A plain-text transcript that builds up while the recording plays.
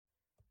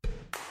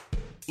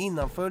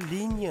Innanför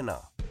linjerna.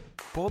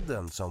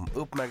 Podden som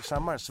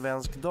uppmärksammar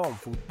svensk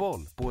damfotboll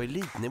på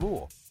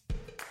elitnivå.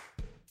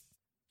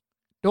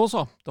 Då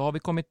har vi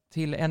kommit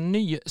till en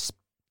ny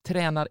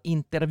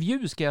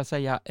tränarintervju ska jag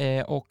säga.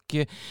 Och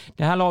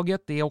det här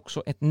laget är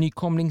också ett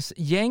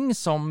nykomlingsgäng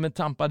som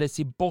tampades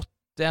i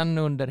botten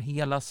under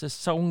hela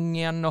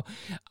säsongen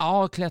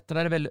och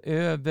klättrade väl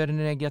över det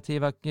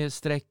negativa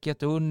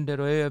strecket under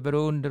och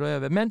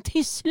över. Men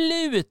till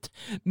slut!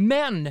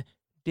 Men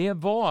det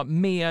var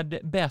med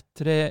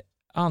bättre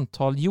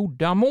antal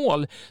gjorda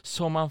mål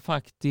som man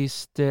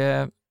faktiskt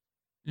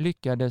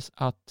lyckades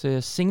att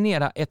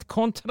signera ett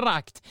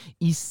kontrakt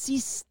i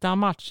sista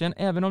matchen.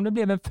 Även om det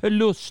blev en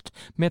förlust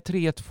med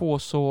 3-2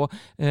 så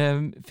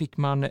fick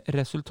man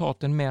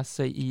resultaten med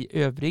sig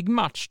i övrig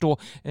match då,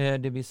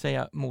 det vill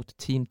säga mot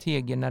Team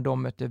Tegel när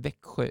de mötte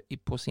Växjö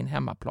på sin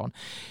hemmaplan.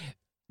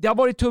 Det har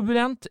varit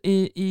turbulent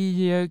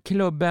i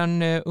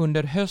klubben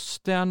under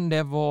hösten.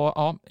 Det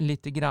var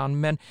lite grann.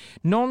 Men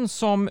någon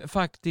som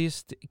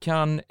faktiskt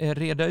kan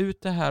reda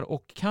ut det här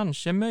och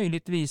kanske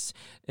möjligtvis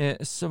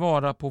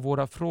svara på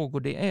våra frågor.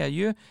 Det är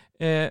ju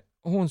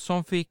hon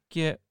som fick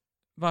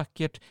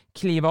vackert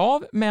kliva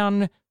av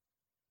men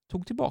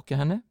tog tillbaka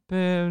henne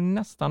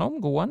nästan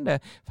omgående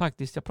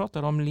faktiskt. Jag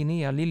pratade om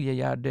Linnea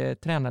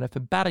Liljegärd, tränare för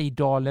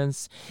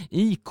Bergdalens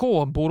IK,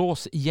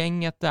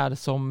 Boråsgänget där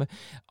som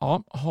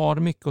har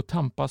mycket att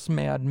tampas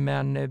med,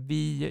 men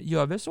vi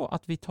gör väl så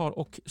att vi tar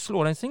och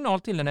slår en signal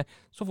till henne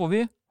så får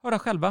vi höra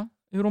själva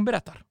hur hon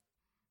berättar.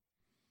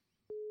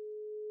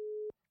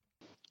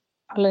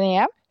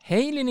 Linnea.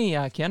 Hej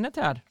Linnea, Kenneth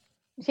här.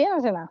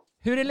 Tjena.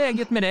 Hur är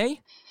läget med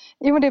dig?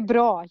 Jo, det är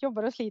bra.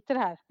 Jobbar och sliter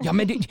här. Ja,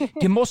 men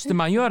det måste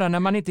man göra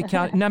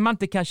när man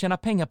inte kan tjäna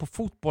pengar på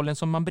fotbollen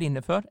som man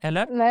brinner för,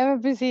 eller? Nej,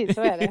 men precis,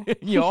 så är det.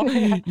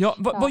 ja.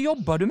 Vad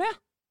jobbar du med?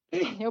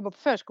 Jag jobbar på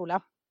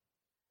förskola.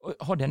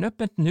 Har den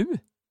öppet nu?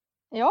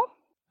 Ja.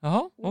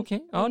 Jaha,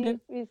 okej. Ja,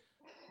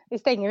 vi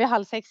stänger vid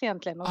 5:30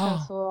 egentligen och sen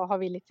så har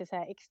vi lite så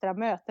här extra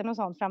möten och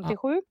sånt fram till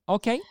 7.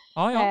 Okej.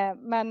 Ja.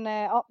 Men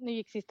nu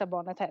gick sista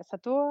barnet här så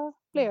då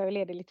blev jag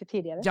ledig lite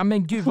tidigare. Ja,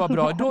 men gud vad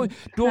bra.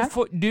 Då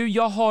får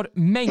jag har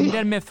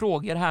mängder med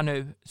frågor här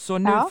nu. Så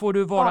nu får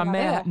du vara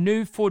med.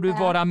 Nu får du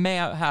vara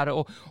med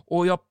här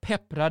och jag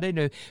pepprar dig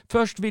nu.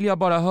 Först vill jag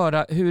bara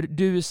höra hur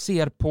du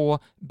ser på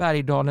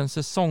Bergdalens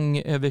säsong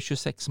över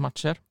 26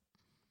 matcher.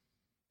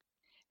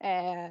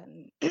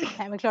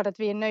 Men klart att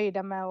vi är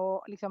nöjda med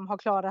att liksom ha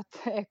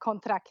klarat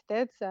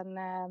kontraktet. Sen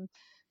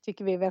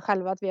tycker vi väl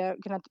själva att vi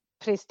har kunnat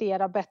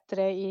prestera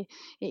bättre i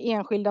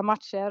enskilda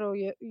matcher och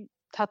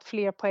tagit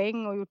fler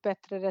poäng och gjort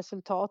bättre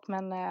resultat.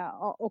 Men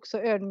också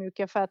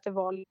ödmjuka för att det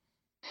var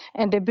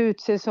en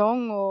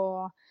debutsäsong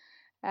och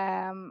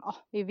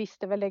vi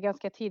visste väl det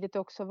ganska tidigt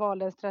också,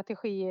 valde en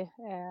strategi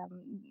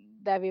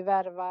där vi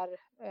värvar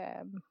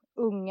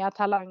unga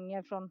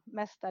talanger från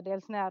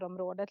mestadels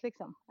närområdet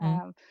liksom.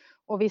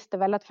 Och visste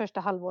väl att första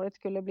halvåret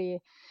skulle bli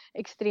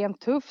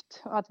extremt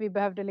tufft och att vi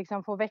behövde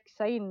liksom få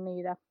växa in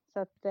i det. Så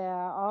att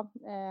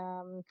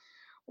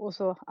och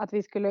så att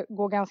vi skulle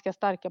gå ganska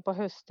starka på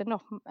hösten då.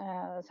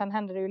 Sen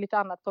hände det ju lite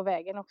annat på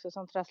vägen också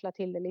som trasslade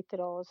till det lite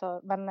då. Och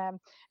så, men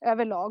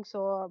överlag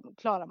så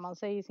klarar man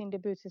sig i sin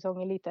debutsäsong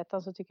i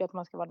Elitettan så tycker jag att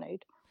man ska vara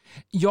nöjd.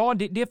 Ja,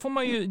 det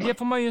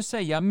får man ju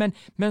säga.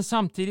 Men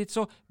samtidigt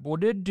så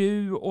både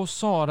du och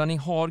Sara, ni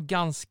har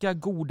ganska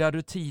goda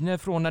rutiner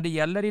från när det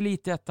gäller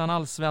Elitettan,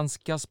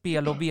 allsvenska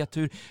spel och vet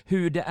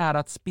hur det är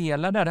att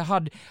spela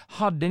där.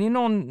 Hade ni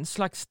någon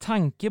slags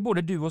tanke,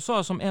 både du och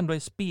Sara som ändå är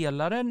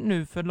spelare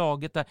nu för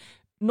laget där,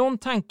 någon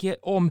tanke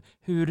om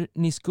hur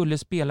ni skulle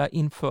spela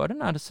inför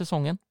den här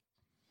säsongen?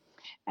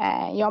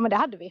 Ja, men det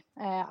hade vi.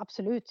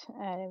 Absolut.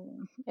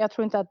 Jag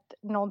tror inte att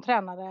någon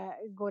tränare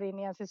går in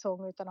i en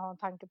säsong utan att ha en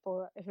tanke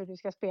på hur du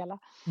ska spela.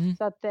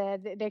 Så att,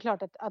 det är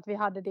klart att vi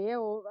hade det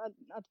och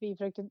att vi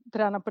försökte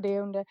träna på det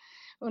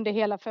under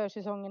hela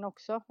försäsongen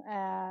också.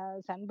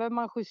 Sen behöver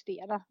man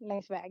justera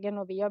längs vägen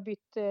och vi har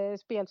bytt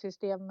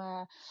spelsystem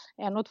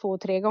 1, 2,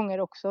 3 gånger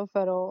också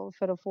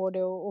för att få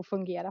det att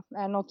fungera.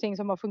 Någonting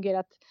som har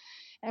fungerat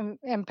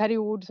en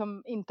period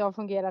som inte har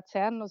fungerat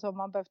sen och som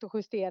man behövt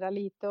justera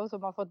lite och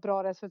som man fått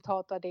bra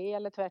resultat av det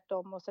eller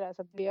tvärtom och sådär.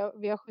 Så att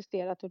vi har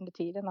justerat under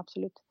tiden,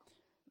 absolut.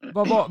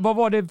 Vad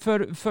var det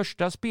för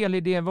första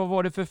spelidé? Vad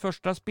var det för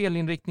första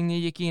spelinriktning ni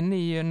gick in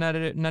i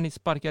när ni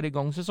sparkade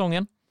igång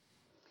säsongen?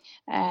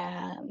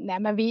 Nej,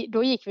 men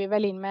då gick vi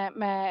väl in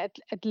med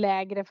ett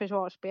lägre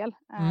försvarsspel.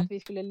 Att vi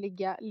skulle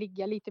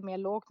ligga lite mer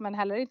lågt men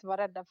heller inte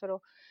vara rädda för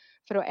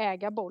att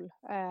äga boll.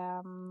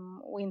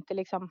 Och inte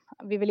liksom,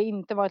 vi vill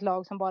inte vara ett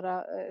lag som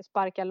bara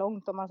sparkar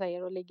långt om man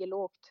säger och ligger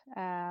lågt.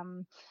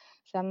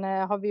 Sen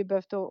har vi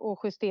behövt att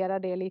justera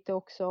det lite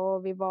också.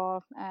 Och vi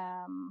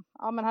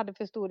men hade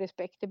för stor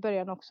respekt i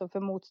början också för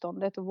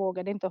motståndet och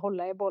vågade inte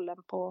hålla i bollen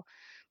på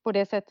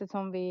det sättet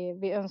som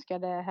vi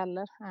önskade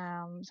heller.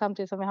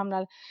 Samtidigt som vi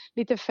hamnar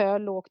lite för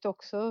lågt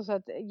också. Så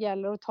att det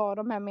gäller att ta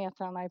de här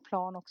metrarna i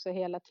plan också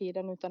hela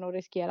tiden utan att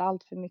riskera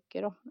allt för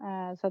mycket då.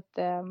 Så att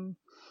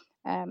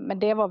Men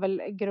det var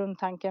väl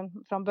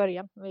grundtanken från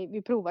början.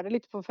 Vi provade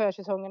lite på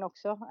försäsongen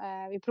också.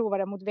 Vi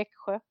provade mot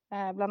Växjö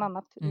bland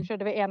annat. Då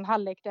körde vi en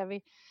halvlek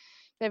där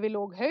vi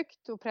låg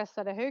högt och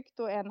pressade högt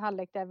och en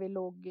halvlek där vi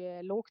låg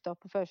lågt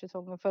på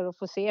försäsongen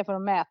för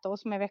att mäta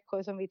oss med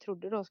Växjö som vi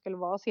trodde då skulle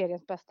vara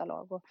seriens bästa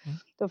lag. Och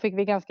då fick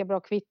vi ganska bra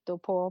kvitto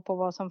på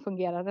vad som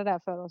fungerade där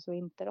för oss och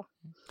inte då.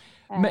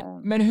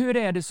 Men hur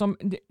är det som,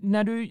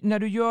 när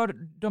du gör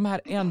de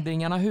här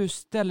ändringarna, hur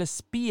ställer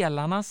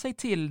spelarna sig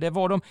till det?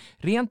 Var de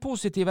rent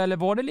positiva eller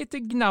var det lite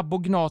gnabb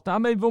och gnat?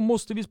 Men vad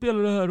måste vi spela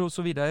det här och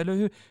så vidare?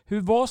 Eller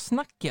hur var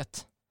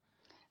snacket?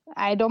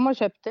 Nej, de har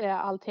köpt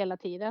allt hela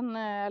tiden,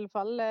 i alla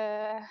fall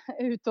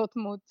utåt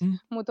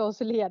mot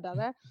oss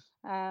ledare.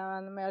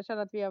 Men jag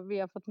känner att vi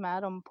har fått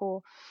med dem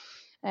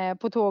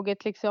på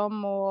tåget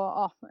liksom.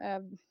 Och,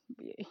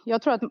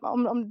 jag tror att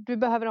om du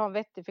behöver ha en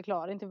vettig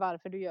förklaring till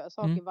varför du gör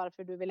saker,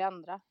 varför du vill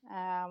ändra.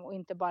 Och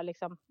inte bara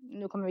liksom,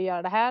 nu kommer vi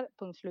göra det här,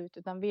 punkt slut.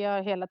 Utan vi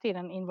har hela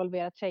tiden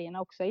involverat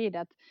tjejerna också i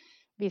det. Att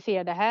vi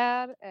ser det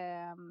här,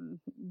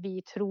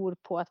 vi tror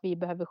på att vi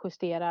behöver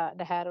justera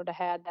det här och det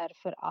här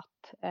därför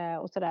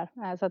att och sådär.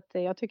 Så att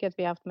jag tycker att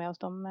vi har haft med oss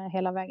dem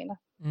hela vägen där.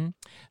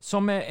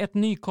 Som ett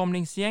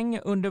nykomlingsgäng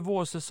under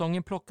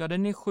vårsäsongen plockade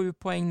ni 7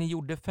 poäng, ni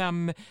gjorde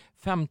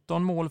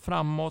 15 mål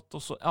framåt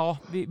och så, ja,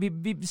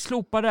 vi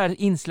slopade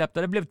där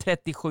insläppta, det blev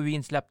 37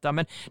 insläppta,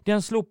 men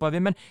den slopade vi.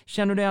 Men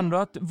känner du ändå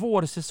att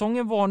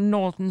vårsäsongen var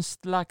någon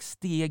slags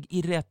steg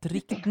i rätt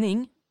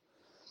riktning?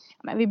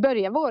 Men vi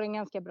börjar våren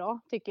ganska bra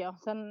tycker jag.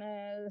 Sen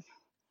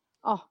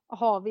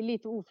har vi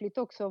lite oflytt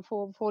också.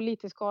 Få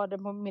lite skador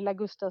på Milla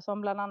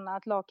Gustafsson bland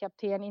annat.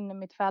 Lagkapten inne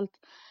mitt fält.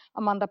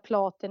 Amanda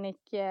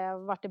Platenik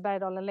varit i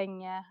Bergdalen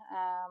länge.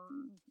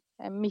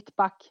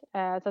 Mittback.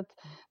 Så att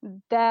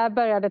där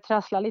började det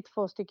trassla lite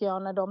för oss tycker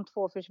jag när de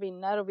två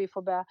försvinner. Och vi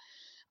får börja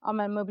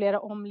möblera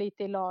om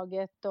lite i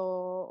laget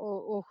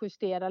och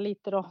justera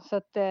lite då. Så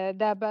att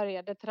där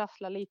började det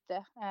trassla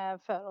lite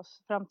för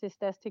oss. Fram tills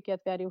dess tycker jag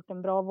att vi hade gjort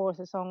en bra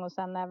vårsäsong. Och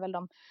sen är väl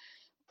de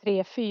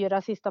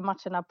 3-4 sista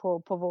matcherna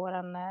på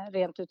våren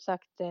rent ut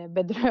sagt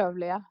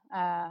bedrövliga.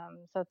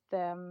 Så att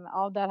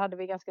där hade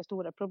vi ganska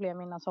stora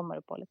problem innan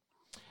sommaruppehållet.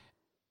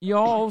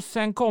 Ja, och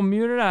sen kom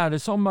ju det där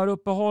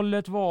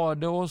sommaruppehållet var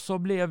det och så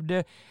blev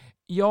det.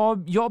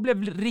 Jag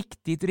blev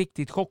riktigt,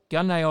 riktigt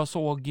chockad när jag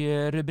såg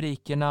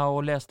rubrikerna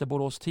och läste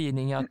Borås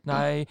Tidning att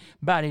nej,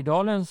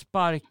 Bergdalen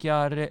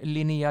sparkar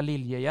Linnea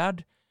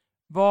Liljegärd.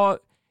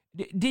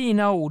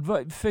 Dina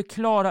ord,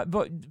 förklara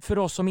för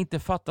oss som inte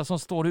fattar, som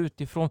står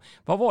utifrån,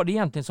 vad var det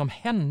egentligen som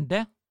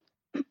hände?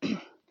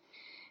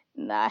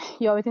 Nej,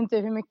 jag vet inte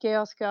hur mycket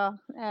jag ska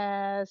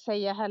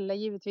säga heller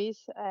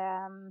givetvis.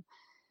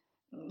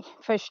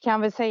 Först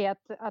kan vi säga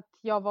att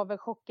jag var väl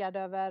chockad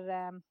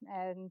över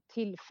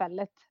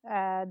tillfället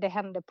det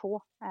hände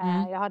på.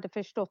 Jag hade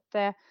förstått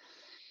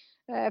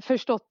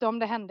det om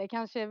det hände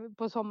kanske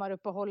på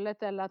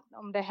sommaruppehållet eller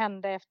om det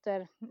hände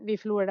efter vi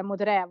förlorade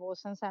mot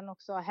Rävåsen sen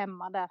också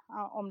hemma där.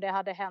 Om det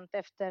hade hänt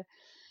efter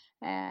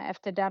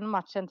den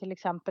matchen till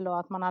exempel och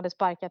att man hade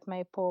sparkat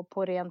mig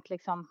på rent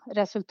liksom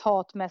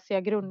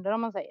resultatmässiga grunder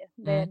om man säger.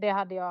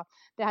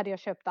 Det hade jag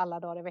köpt alla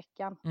dagar i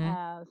veckan.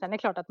 Sen är det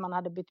klart att man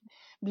hade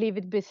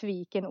blivit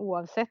besviken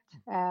oavsett.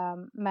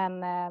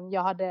 Men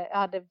jag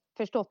hade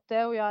förstått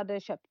det och jag hade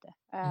köpt det.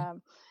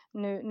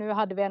 Nu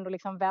hade vi ändå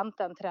liksom vänt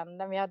den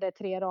trenden. Vi hade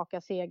 3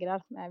 raka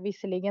segrar.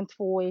 Visserligen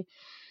 2 i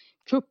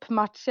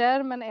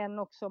cupmatcher men en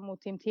också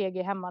mot Team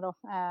TG hemma då.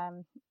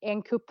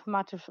 En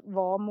cupmatch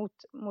var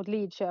mot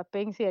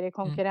Lidköping,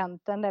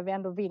 seriekonkurrenten, där vi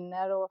ändå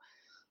vinner och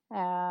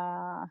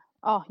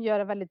gör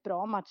en väldigt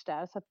bra match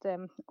där. Så att,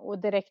 och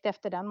direkt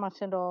efter den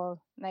matchen då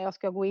när jag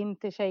ska gå in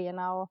till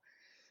tjejerna och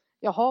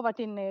jag har varit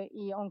inne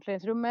i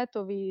omklädningsrummet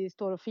och vi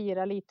står och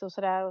firar lite och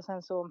sådär och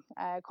sen så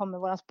kommer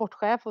våran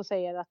sportchef och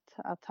säger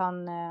att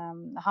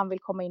han vill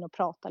komma in och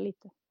prata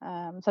lite.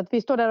 Så att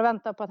vi står där och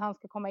väntar på att han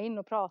ska komma in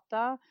och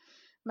prata.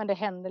 Men det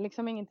händer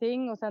liksom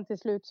ingenting och sen till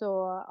slut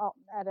så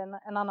är det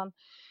en annan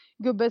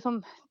gubbe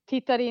som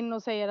tittar in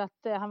och säger att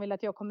han vill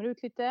att jag kommer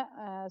ut lite.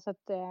 Så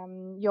att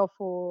jag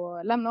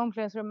får lämna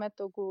omklädningsrummet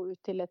och gå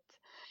ut till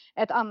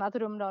ett annat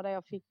rum då, där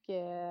jag fick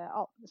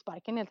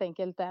sparken helt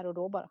enkelt där och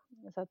då bara.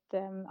 Så att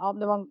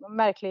det var en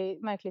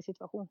märklig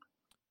situation.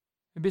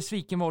 Hur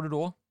besviken var du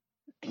då?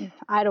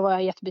 Nej, då var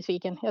jag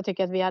jättebesviken. Jag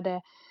tycker att vi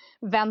hade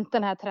vänt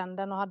den här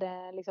trenden och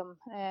hade liksom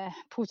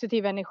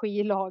positiv energi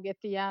i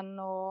laget igen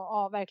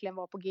och verkligen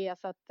var på G.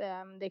 Så att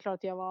det är klart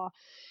att jag var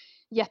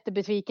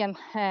jättebesviken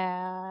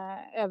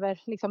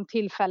över liksom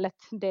tillfället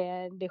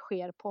det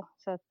sker på.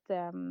 Så att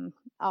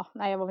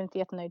jag var väl inte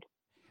jättenöjd.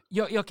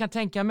 Jag kan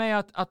tänka mig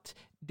att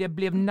det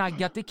blev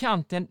naggat i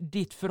kanten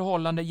ditt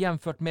förhållande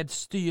jämfört med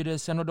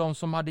styrelsen och de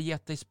som hade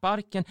gett dig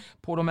sparken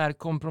på de här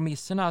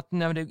kompromisserna. Att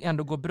när det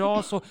ändå går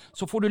bra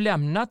så får du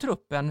lämna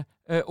truppen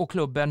och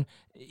klubben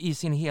i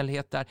sin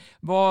helhet där.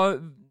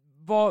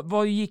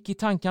 Vad gick i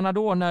tankarna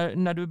då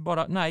när du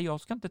bara, nej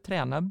jag ska inte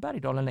träna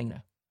Bergdalen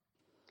längre?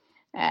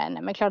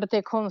 Nej, men klart att det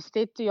är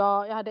konstigt.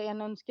 Jag hade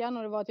en önskan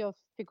och det var att jag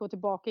fick gå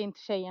tillbaka in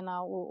till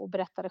tjejerna och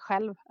berätta det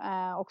själv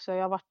också.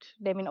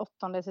 Det är min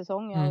 8:e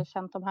säsong. Jag har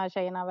känt de här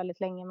tjejerna väldigt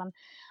länge, men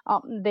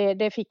ja,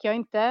 det fick jag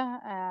inte.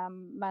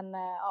 Men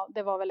ja,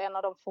 det var väl en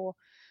av de få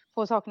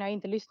sakerna jag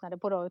inte lyssnade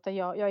på då, utan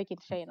jag gick in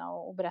till tjejerna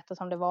och berättade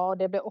som det var. Och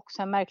det blev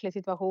också en märklig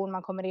situation.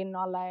 Man kommer in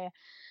och alla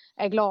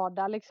är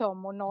glada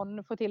liksom, och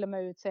någon får till och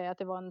med säga att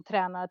det var en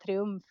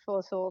tränartriumf,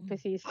 och så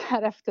precis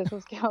därefter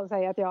så ska jag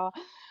säga att jag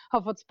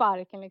har fått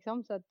sparken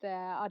liksom. Så att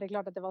ja, det är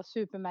klart att det var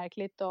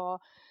supermärkligt,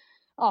 och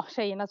ja,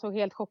 tjejerna såg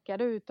helt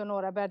chockade ut och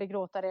några började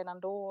gråta redan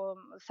då.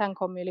 Sen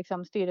kom ju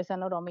liksom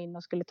styrelsen och de in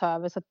och skulle ta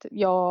över, så att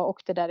jag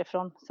åkte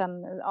därifrån.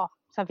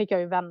 Sen fick jag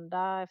ju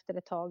vända efter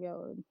ett tag.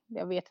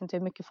 Jag vet inte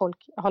hur mycket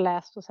folk har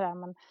läst och sådär,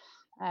 men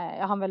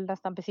jag hann väl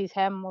nästan precis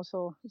hem, och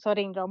så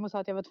ringde de och sa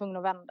att jag var tvungen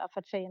att vända för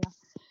att tjejerna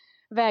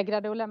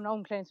vägrade att lämna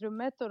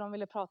omklädningsrummet och de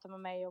ville prata med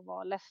mig och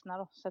var ledsna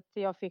då. Så att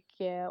jag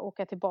fick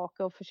åka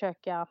tillbaka och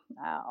försöka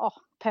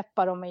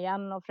peppa dem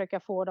igen och försöka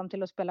få dem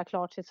till att spela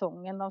klart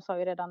säsongen. De sa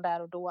ju redan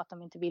där och då att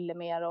de inte ville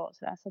mer och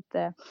sådär. Så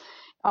att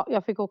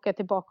jag fick åka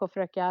tillbaka och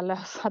försöka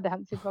lösa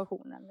den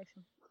situationen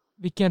liksom.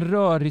 Vilken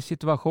rörig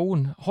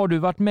situation. Har du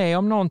varit med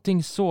om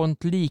någonting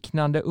sånt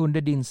liknande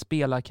under din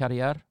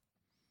spelarkarriär?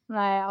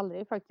 Nej,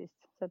 aldrig faktiskt.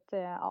 Så att,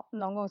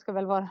 någon gång ska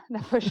väl vara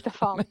den första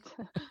fan.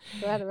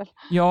 Så är det väl.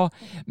 Ja,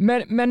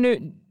 men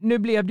nu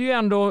blev det ju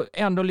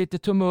ändå lite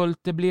tumult.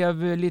 Det blev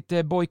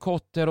lite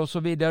bojkotter och så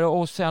vidare.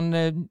 Och sen,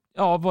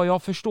 vad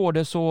jag förstår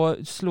det så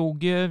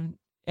slog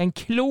en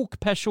klok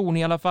person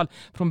i alla fall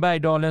från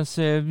Bergdalens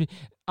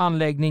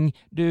anläggning.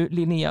 Du,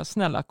 Linnea,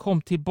 snälla,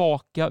 kom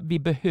tillbaka. Vi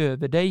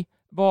behöver dig.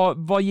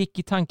 Vad gick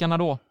i tankarna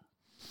då?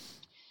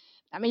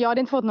 Nej, men jag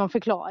hade inte fått någon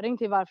förklaring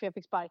till varför jag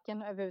fick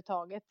sparken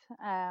överhuvudtaget.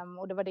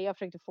 Och det var det jag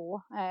försökte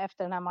få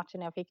efter den här matchen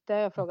när jag fick det.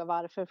 Jag frågade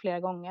varför flera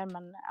gånger,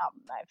 men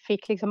jag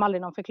fick liksom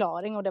aldrig någon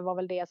förklaring. Och det var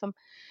väl det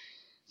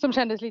som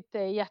kändes lite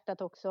i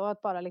hjärtat också.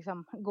 Att bara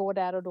liksom gå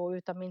där och då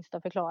utan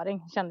minsta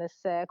förklaring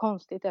kändes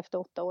konstigt efter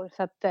 8 år.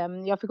 Så att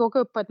jag fick åka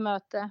upp på ett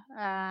möte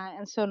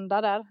en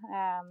söndag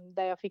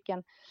där jag fick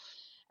en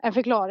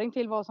förklaring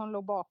till vad som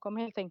låg bakom,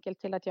 helt enkelt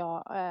till att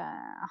jag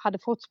hade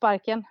fått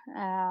sparken.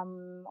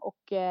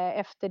 Och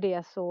efter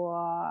det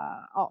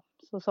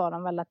så sa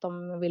de väl att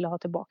de ville ha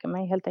tillbaka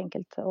mig helt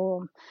enkelt.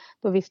 Och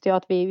då visste jag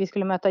att vi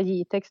skulle möta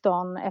Jitex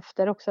dagen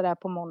efter också där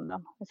på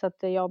måndagen. Så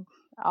att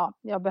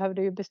jag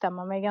behövde ju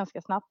bestämma mig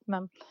ganska snabbt,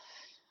 men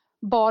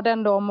bad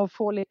ändå om att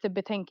få lite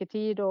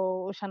betänketid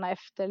och känna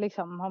efter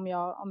liksom,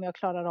 om jag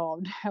klarar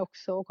av det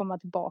också och komma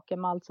tillbaka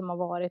med allt som har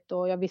varit.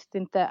 Och jag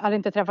hade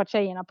inte träffat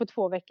tjejerna på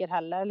 2 veckor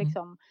heller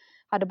liksom.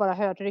 Hade bara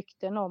hört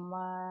rykten om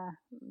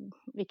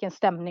vilken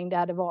stämning det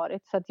hade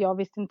varit. Så att jag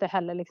visste inte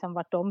heller liksom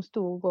vart de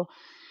stod och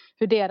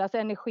hur deras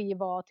energi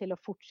var till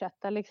att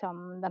fortsätta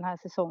liksom den här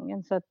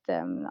säsongen. Så att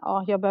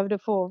jag behövde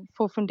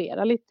få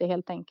fundera lite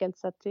helt enkelt.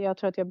 Så att jag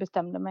tror att jag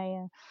bestämde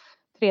mig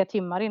 3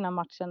 timmar innan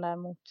matchen där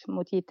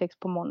mot Jitex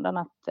på måndagen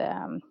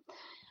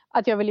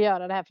att jag ville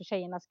göra det här för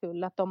tjejernas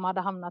skull. Att de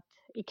hade hamnat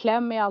i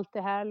kläm i allt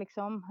det här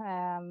liksom.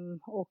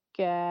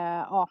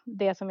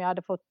 Det som jag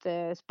hade fått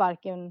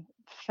sparken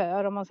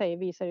för, om man säger,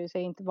 visade ju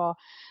sig inte vara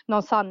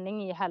någon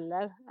sanning i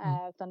heller.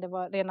 Utan det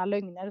var rena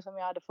lögner som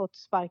jag hade fått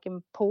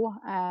sparken på.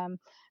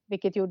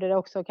 Vilket gjorde det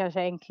också kanske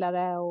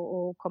enklare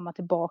att komma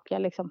tillbaka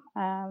liksom.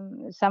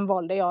 Sen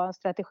valde jag en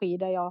strategi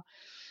där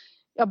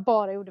jag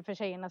bara gjorde för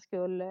tjejernas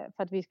skull,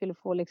 för att vi skulle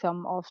få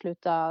liksom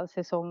avsluta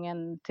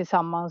säsongen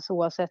tillsammans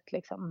oavsett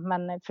liksom.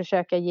 Men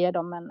försöka ge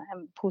dem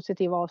en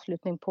positiv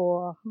avslutning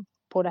på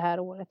det här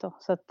året då.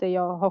 Så att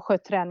jag har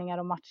skött träningar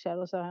och matcher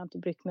och så har jag inte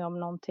brytt mig om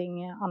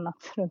någonting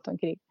annat runt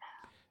omkring.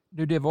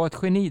 Du, det var ett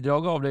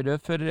genidrag av dig,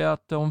 för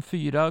att de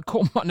 4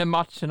 kommande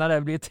matcherna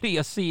där blir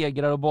 3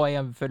 segrar och bara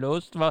en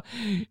förlust. Va?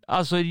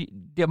 Alltså,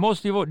 du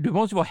måste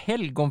ju vara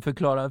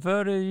helgonförklarad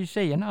för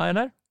tjejerna,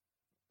 eller?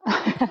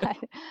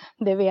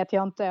 Det vet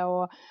jag inte,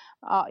 och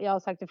jag har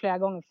sagt det flera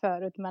gånger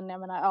förut, men jag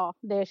menar,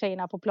 det är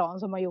tjejerna på plan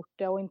som har gjort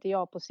det och inte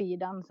jag på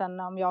sidan. Sen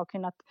om jag har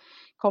kunnat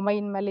komma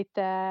in med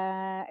lite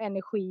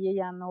energi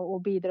igen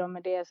och bidra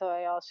med det, så är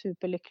jag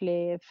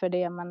superlycklig för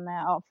det. Men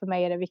för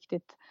mig är det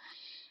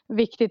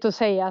viktigt att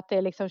säga att det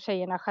är liksom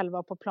tjejerna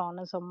själva på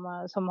planen som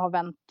har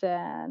vänt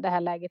det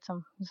här läget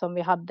som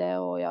vi hade,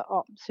 och jag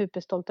är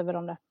superstolt över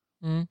dem där.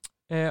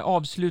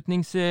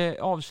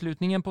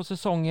 Avslutningen på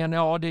säsongen, det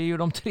är ju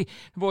det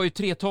var ju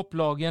 3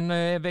 topplagen,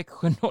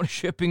 Växjö,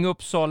 Norrköping,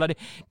 Uppsala.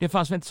 Det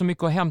fanns väl inte så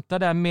mycket att hämta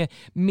där med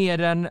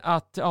mer än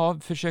att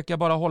försöka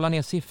bara hålla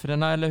ner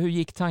siffrorna, eller hur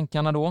gick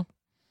tankarna då?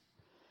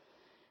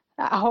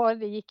 Ja,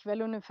 det gick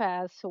väl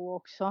ungefär så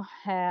också.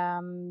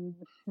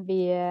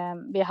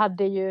 Vi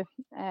hade ju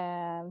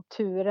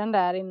turen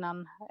där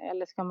innan,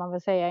 eller ska man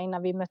väl säga,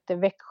 innan vi mötte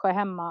Växjö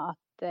hemma, att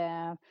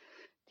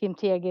Team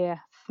TGs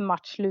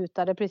match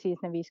slutade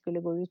precis när vi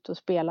skulle gå ut och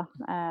spela.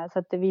 Så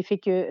att vi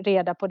fick ju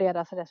reda på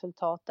deras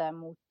resultat där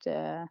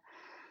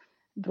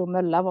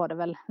Bromölla var det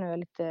väl. Nu är jag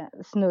lite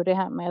snurrig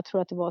här, men jag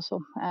tror att det var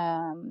så.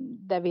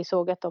 Där vi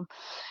såg att de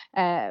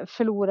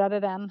förlorade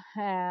den.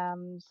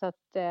 Så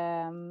att,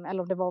 eller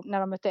om det var när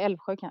de mötte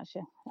Älvsjö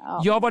kanske.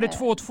 Ja, var det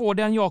 2-2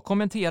 den jag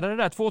kommenterade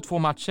där? 2-2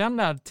 matchen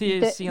där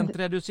till sent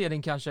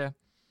reducering kanske?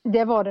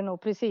 Det var det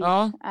nog, precis.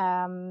 Ja,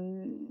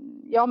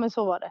 Ja men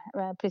så var det.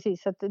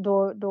 Precis, så att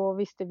då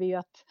visste vi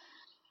ju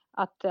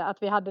att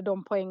vi hade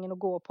de poängen att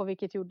gå på,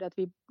 vilket gjorde att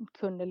vi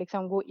kunde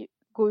liksom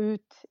gå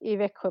ut i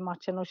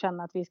Växjö-matchen och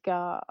känna att vi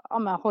ska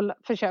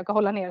försöka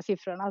hålla ner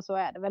siffrorna. Så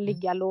är det väl,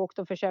 ligga lågt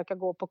och försöka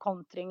gå på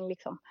kontring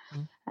liksom.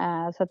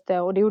 Så att,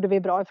 och det gjorde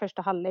vi bra i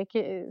första halvlek,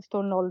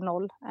 står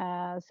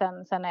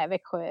 0-0. Sen är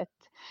Växjö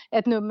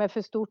ett nummer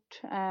för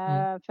stort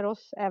för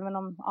oss, även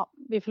om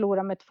vi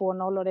förlorar med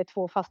 2-0 och det är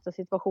 2 fasta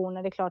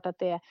situationer. Det är klart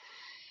att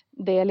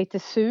det är lite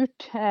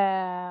surt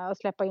att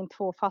släppa in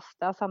 2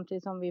 fasta,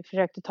 samtidigt som vi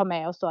försökte ta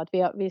med oss då att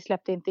vi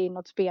släppte inte in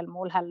något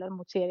spelmål heller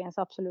mot seriens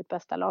absolut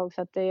bästa lag.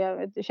 Så att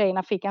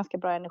tjejerna fick ganska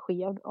bra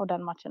energi av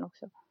den matchen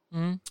också.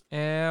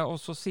 Och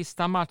så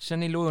sista matchen,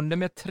 ni låg under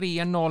med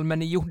 3-0, men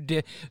ni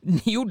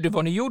gjorde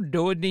vad ni gjorde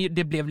och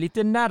det blev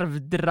lite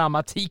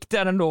nervdramatik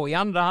där ändå i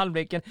andra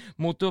halvleken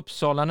mot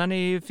Uppsala när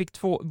ni fick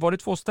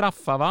 2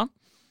 straffar, va?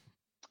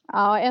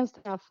 Ja, en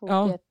straff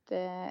och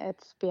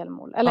ett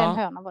spelmål. Eller en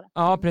hörna var det.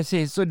 Ja,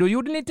 precis. Så då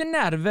gjorde ni lite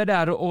nerver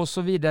där och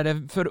så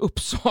vidare för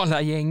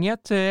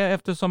Uppsala-gänget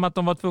eftersom att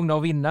de var tvungna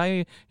att vinna.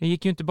 Det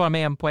gick ju inte bara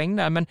med 1 poäng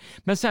där.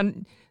 Men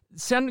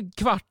sen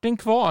kvarten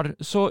kvar,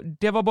 så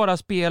det var bara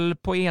spel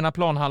på ena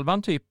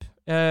planhalvan typ.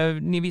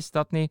 Ni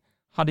visste att ni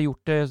hade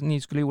gjort det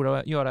ni skulle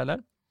göra,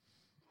 eller?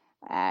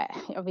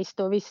 Jag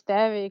visste. Det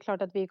är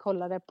klart att vi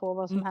kollade på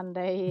vad som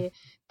hände i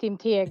Team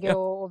Tege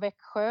och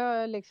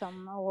Växjö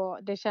liksom,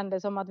 och det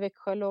kändes som att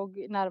Växjö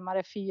låg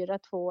närmare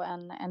 4-2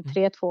 än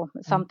 3-2.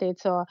 Samtidigt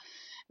så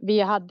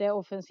vi hade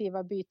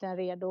offensiva byten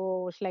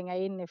redo att slänga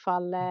in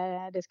ifall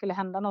det skulle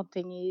hända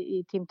någonting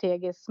i Team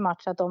Teges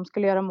match, att de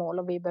skulle göra mål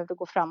och vi behövde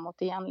gå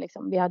framåt igen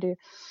liksom. Vi hade ju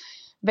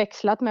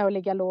växlat med att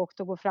ligga lågt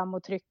och gå fram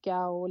och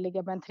trycka och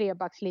ligga med en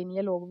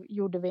 3-backslinje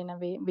gjorde vi när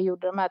vi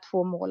gjorde de här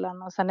 2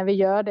 målen. Och sen när vi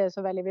gör det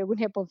så väljer vi att gå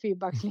ner på en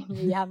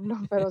 4-backslinje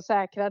igen för att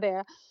säkra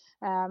det.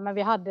 Men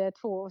vi hade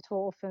två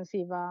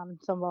offensiva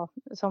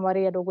som var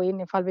redo att gå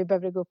in ifall vi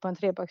behövde gå upp på en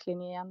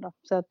 3-backslinje igen då.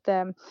 Så att,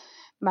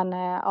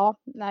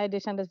 det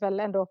kändes väl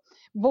ändå,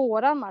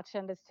 våran match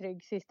kändes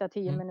trygg sista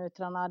 10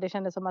 minuterna. Det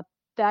kändes som att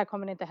där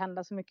kommer det inte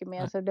hända så mycket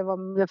mer. Så det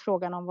var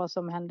frågan om vad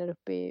som händer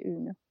uppe i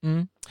Umeå.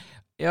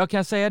 Jag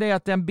kan säga det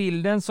att den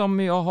bilden som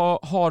jag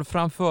har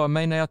framför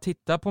mig när jag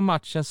tittar på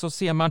matchen, så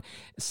ser man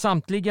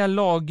samtliga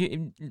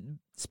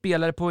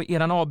lagspelare på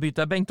eran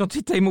avbytarbänk. De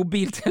tittar i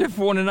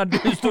mobiltelefonen när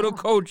du står och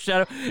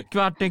coachar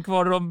kvarten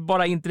kvar och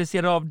bara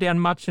intresserade av den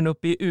matchen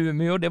uppe i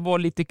Umeå. Det var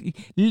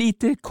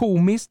lite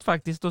komiskt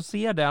faktiskt att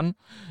se den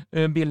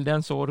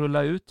bilden så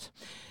rulla ut.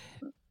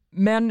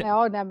 Men,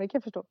 ja, det kan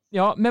jag förstå.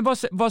 Ja, men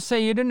vad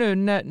säger du nu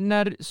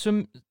när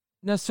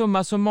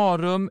summa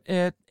summarum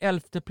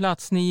 11:e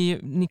plats,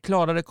 ni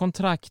klarade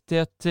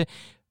kontraktet.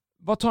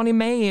 Vad tar ni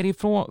med er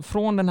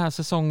från den här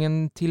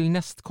säsongen till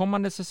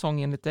nästkommande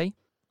säsong enligt dig?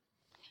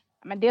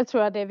 Men det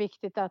tror jag det är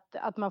viktigt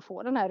att man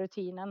får den här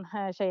rutinen.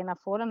 Tjejerna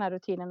får den här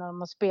rutinen när de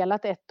har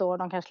spelat 1 år.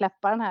 De kan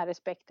släppa den här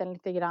respekten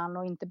lite grann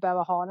och inte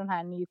behöva ha den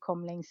här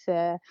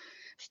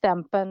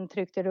nykomlingsstämpeln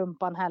tryckt i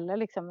rumpan heller.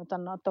 Liksom,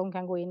 utan att de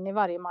kan gå in i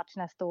varje match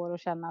nästa år och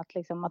känna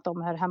att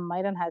de hör hemma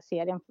i den här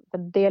serien. För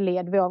det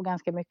leder vi av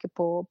ganska mycket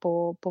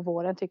på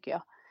våren tycker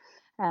jag.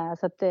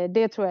 Så att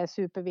det tror jag är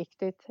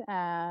superviktigt.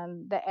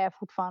 Det är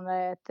fortfarande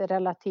ett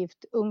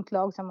relativt ungt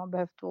lag som har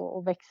behövt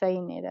att växa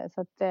in i det.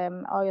 Så att,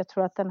 jag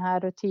tror att den här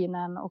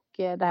rutinen och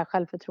det här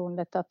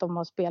självförtroendet att de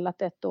har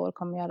spelat 1 år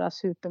kommer göra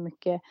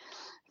supermycket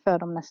för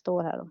dem nästa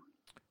år här då.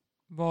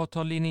 Vad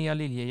tar Linnea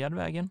Liljegärd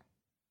vägen?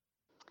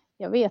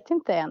 Jag vet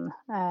inte än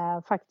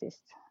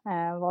faktiskt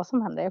vad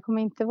som händer. Jag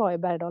kommer inte vara i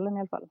Bergdalen i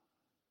alla fall.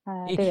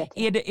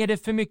 Är det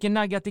för mycket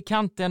naggat i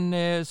kanten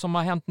som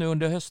har hänt nu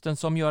under hösten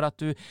som gör att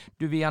du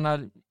vill gärna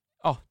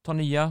ta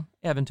nya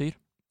äventyr?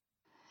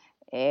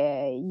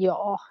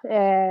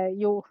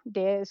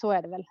 Så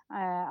är det väl.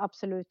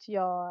 Absolut.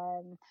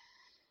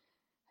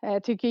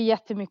 Jag tycker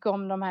jättemycket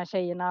om de här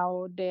tjejerna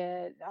och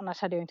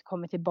annars hade jag inte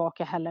kommit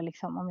tillbaka heller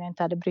liksom, om jag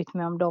inte hade brytt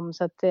mig om dem.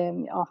 Så att,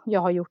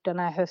 jag har gjort den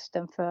här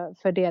hösten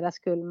för deras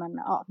skull,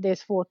 men det är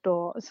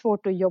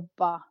svårt att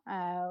jobba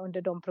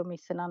under de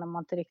promisserna när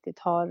man inte riktigt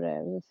har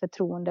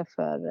förtroende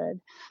för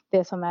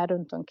det som är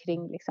runt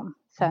omkring liksom.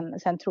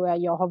 Sen tror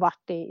jag har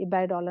varit i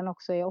Bergdalen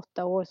också i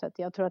 8 år, så att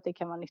jag tror att det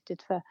kan vara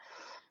nyttigt för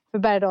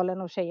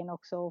Bergdalen och tjejerna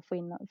också att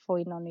få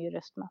in någon ny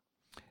röst med.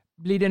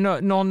 Blir det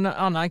någon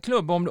annan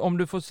klubb om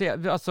du får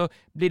se, alltså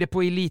blir det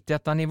på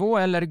elitettanivå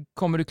eller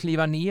kommer du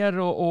kliva ner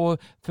och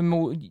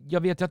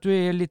jag vet att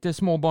du är lite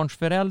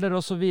småbarnsförälder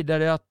och så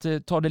vidare, att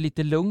ta det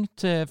lite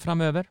lugnt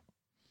framöver?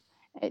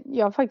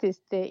 Jag har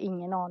faktiskt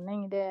ingen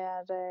aning. Det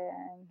är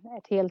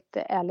ett helt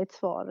ärligt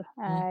svar.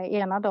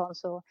 Ena dagen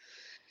så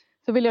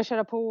vill jag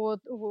köra på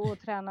och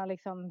träna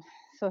liksom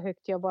så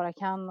högt jag bara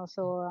kan. Och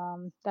så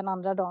den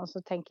andra dagen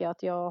så tänker jag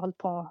att jag har hållit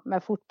på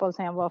med fotboll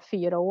sedan jag var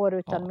 4 år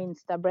utan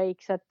minsta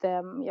break. Så att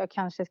jag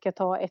kanske ska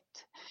ta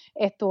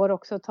ett år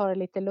också och ta det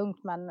lite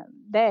lugnt. Men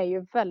det är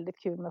ju väldigt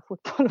kul med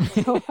fotboll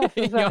också.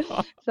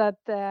 Så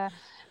att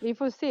vi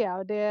får se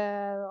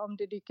om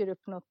det dyker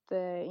upp något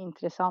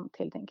intressant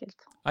helt enkelt.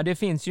 Ja, det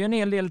finns ju en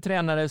hel del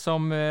tränare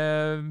som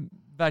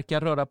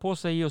verkar röra på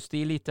sig just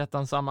i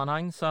elitettans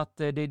sammanhang, så att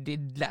det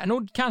lär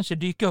nog kanske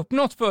dyka upp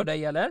något för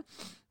dig, eller?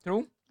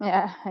 Tro?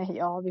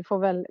 Ja, vi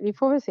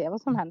får väl se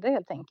vad som händer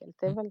helt enkelt.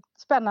 Det är väl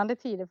spännande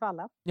tider för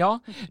alla. Ja,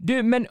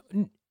 men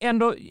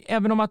ändå,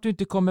 även om att du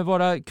inte kommer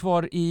vara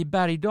kvar i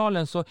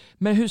Bergdalen,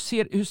 men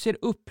hur ser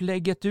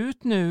upplägget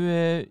ut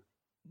nu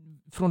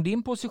från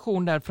din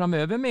position där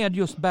framöver med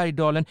just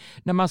Bergdalen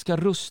när man ska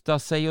rusta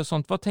sig och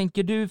sånt? Vad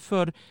tänker du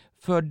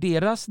för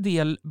deras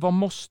del? Vad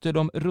måste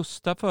de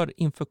rusta för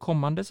inför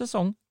kommande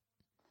säsong?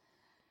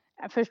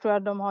 Jag förstår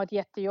att de har ett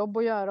jättejobb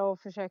att göra och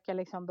försöka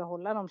liksom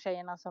behålla de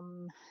tjejerna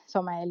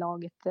som är i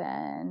laget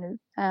nu.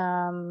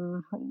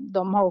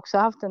 De har också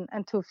haft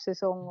en tuff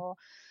säsong och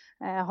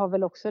har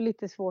väl också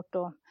lite svårt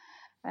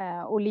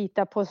att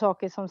lita på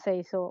saker som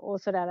sägs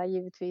och sådär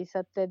givetvis.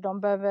 Att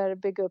de behöver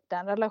bygga upp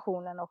den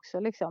relationen också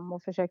liksom,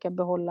 och försöka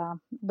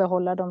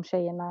behålla de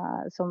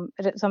tjejerna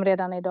som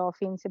redan idag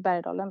finns i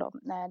Bergdalen då.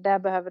 Där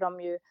behöver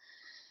de ju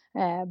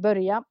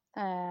börja,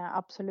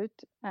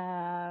 absolut.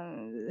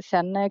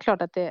 Sen är det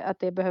klart att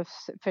det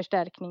behövs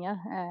förstärkningar,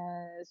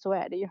 så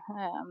är det ju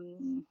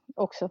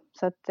också.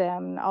 Så att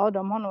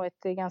de har nog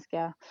ett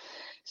ganska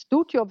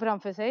stort jobb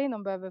framför sig.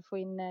 De behöver få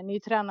in ny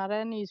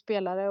tränare, ny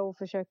spelare och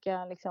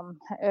försöka liksom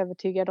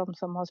övertyga de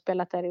som har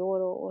spelat där i år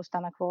och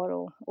stanna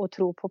kvar och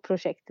tro på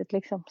projektet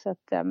liksom. Så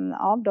att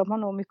de har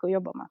nog mycket att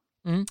jobba med.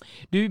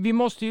 Vi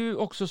måste ju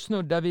också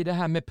snudda vid det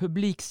här med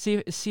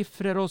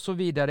publiksiffror och så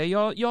vidare.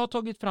 Jag har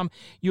tagit fram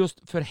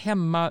just för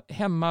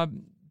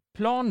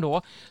hemmaplan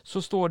då,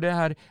 så står det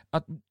här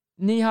att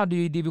ni hade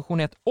ju i division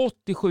 1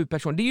 87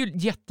 personer. Det är ju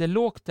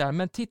jättelågt där,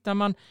 men tittar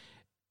man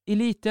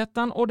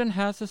elitettan och den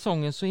här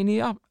säsongen så är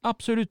ni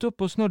absolut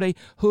uppe och snurrar i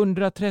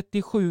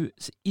 137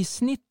 i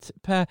snitt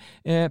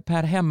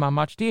per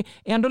hemmamatch. Det är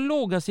ändå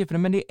låga siffror,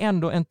 men det är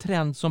ändå en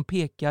trend som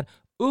pekar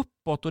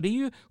uppåt, och det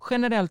är ju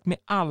generellt med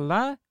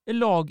alla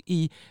lag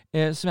i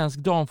svensk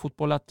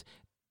damfotboll att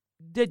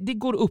det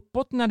går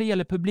uppåt när det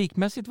gäller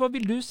publikmässigt. Vad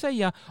vill du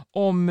säga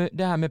om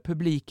det här med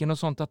publiken och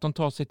sånt, att de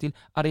tar sig till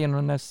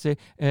arenorna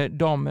när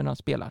damerna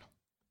spelar?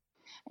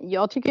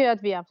 Jag tycker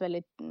att vi har haft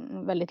väldigt,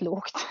 väldigt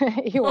lågt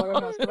i år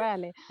om jag ska vara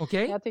ärlig.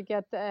 Okay. Jag tycker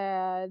att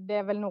det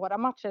är väl några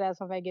matcher där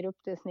som väger upp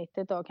det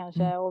snittet då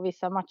kanske, och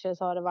vissa matcher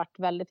så har det varit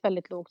väldigt,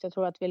 väldigt lågt. Jag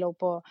tror att vi låg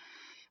på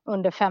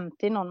under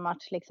 50 någon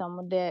match liksom,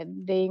 och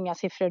det är inga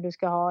siffror du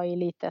ska ha i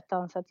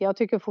elitettan, så att jag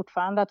tycker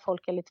fortfarande att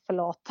folk är lite för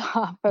lata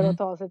för att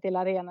ta sig till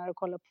arenor och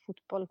kolla på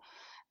fotboll.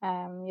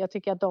 Jag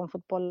tycker att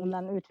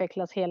damfotbollen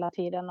utvecklas hela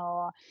tiden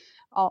och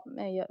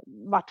det har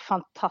varit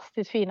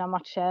fantastiskt fina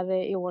matcher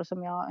i år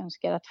som jag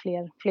önskar att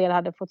fler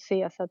hade fått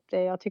se, så att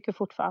jag tycker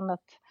fortfarande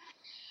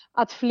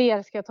att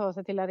fler ska ta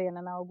sig till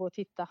arenorna och gå och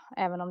titta,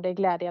 även om det är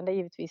glädjande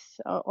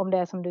givetvis. Om det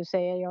är som du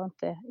säger, jag har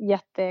inte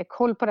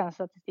jättekoll på den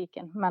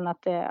statistiken, men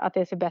att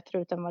det ser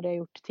bättre ut än vad det har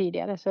gjort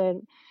tidigare, så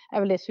är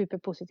väl det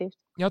superpositivt.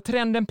 Ja,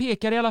 trenden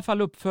pekar i alla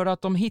fall upp för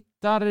att de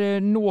hittar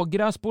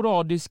några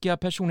sporadiska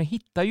personer,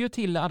 hittar ju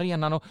till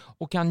arenan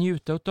och kan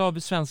njuta av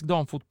svensk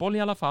damfotboll i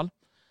alla fall.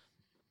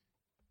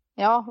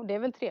 Ja, det är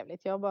väl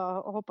trevligt. Jag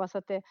bara hoppas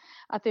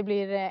att det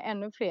blir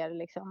ännu fler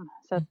liksom.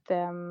 Så att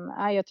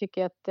jag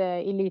tycker att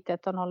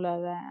elitettan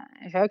håller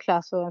hög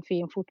klass och en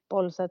fin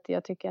fotboll, så att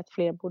jag tycker att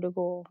fler borde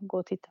gå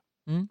och titta.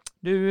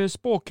 Du,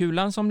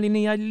 spåkulan som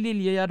Linnea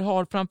Liljegärd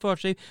har framför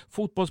sig,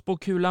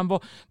 fotbollsspåkulan,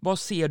 vad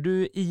ser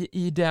du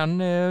i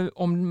den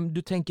om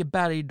du tänker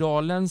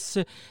Bergdalens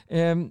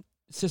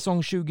säsong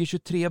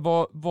 2023,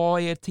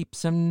 vad är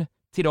tipsen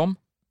till dem?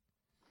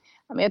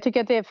 Men jag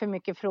tycker att det är för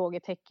mycket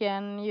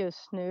frågetecken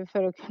just nu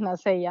för att kunna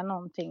säga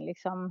någonting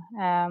liksom.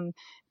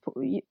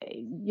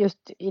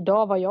 Just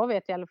idag, vad jag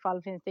vet i alla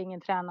fall, finns det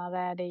ingen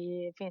tränare,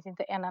 det finns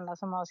inte en enda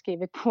som har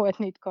skrivit på ett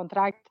nytt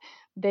kontrakt.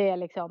 Det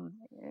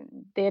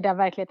är den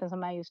verkligheten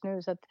som är just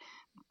nu, så att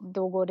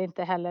då går det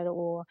inte heller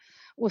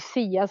att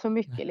sia så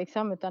mycket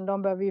liksom, utan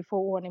de behöver ju få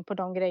ordning på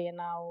de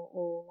grejerna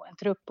och en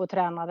trupp och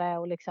tränare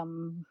och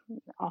liksom,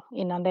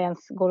 innan det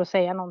ens går att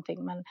säga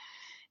någonting. Men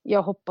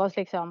jag hoppas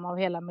liksom av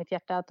hela mitt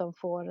hjärta att de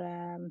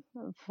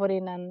får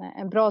in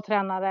en bra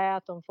tränare,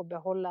 att de får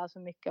behålla så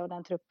mycket av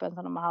den truppen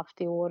som de har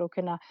haft i år och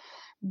kunna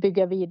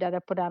bygga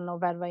vidare på den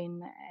och värva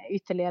in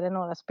ytterligare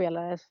några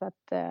spelare. Så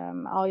att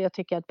jag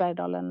tycker att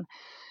Bergdalen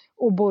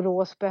och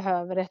Borås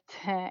behöver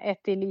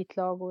ett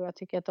elitlag, och jag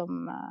tycker att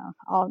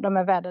de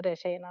är värda det,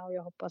 tjejerna, och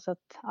jag hoppas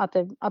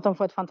att de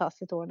får ett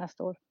fantastiskt år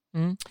nästa år.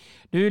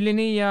 Du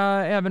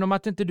Linnea, även om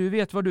att inte du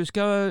vet vad du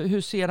ska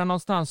husera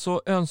någonstans,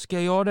 så önskar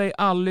jag dig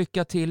all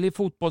lycka till i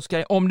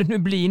fotbollskarriär, om det nu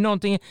blir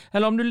någonting,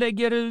 eller om du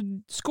lägger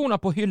skorna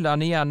på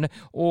hyllan igen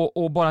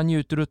och bara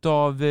njuter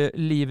av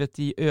livet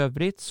i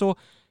övrigt, så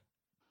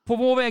På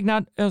vår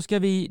vägnad önskar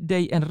vi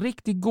dig en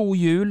riktigt god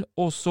jul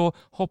och så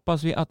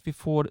hoppas vi att vi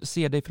får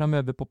se dig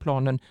framöver på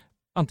planen,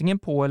 antingen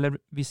på eller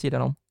vid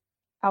sidan om.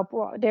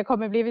 Ja, det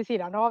kommer bli vid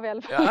sidan av i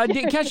alla fall. Ja,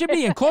 det kanske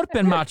blir en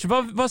korpenmatch.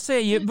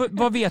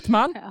 Vad vet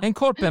man? En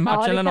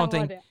korpenmatch eller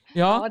någonting?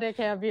 Ja, det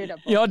kan jag bjuda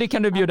på. Ja, det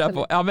kan du bjuda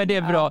på. Ja, men det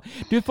är bra.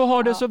 Du får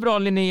ha det så bra,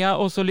 Linnea,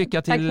 och så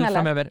lycka till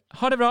framöver.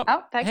 Ha det bra.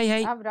 Ja, tack. Hej,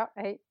 hej. Ja, bra.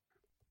 Hej.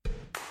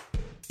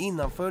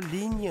 Innanför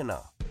linjerna.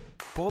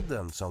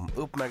 Podden som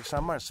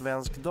uppmärksammar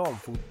svensk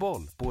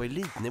damfotboll på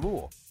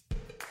elitnivå.